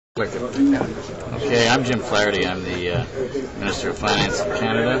Okay, I'm Jim Flaherty. I'm the Minister of Finance of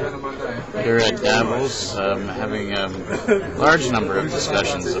Canada. Here at Davos, having a large number of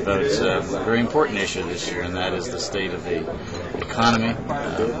discussions about a very important issue this year, and that is the state of the economy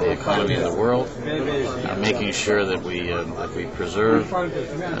in the world, making sure that we preserve,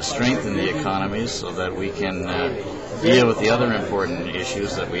 strengthen the economy so that we can deal with the other important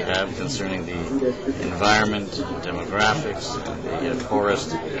issues that we have concerning the environment, demographics, and the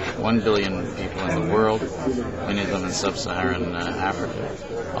poorest 1 billion people in the world, many of them in sub-Saharan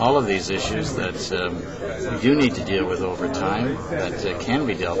Africa. All of these issues that we do need to deal with over time, that can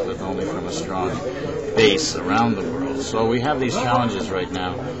be dealt with only from a strong base around the world. So we have these challenges right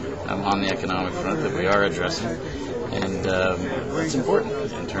now on the economic front that we are addressing, and it's important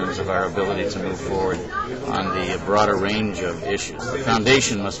in terms of our ability to move forward on the broader range of issues. The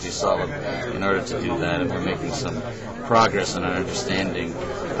foundation must be solid in order to do that, and we're making some progress in our understanding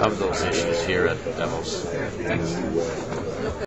of those issues here at Davos. Thanks.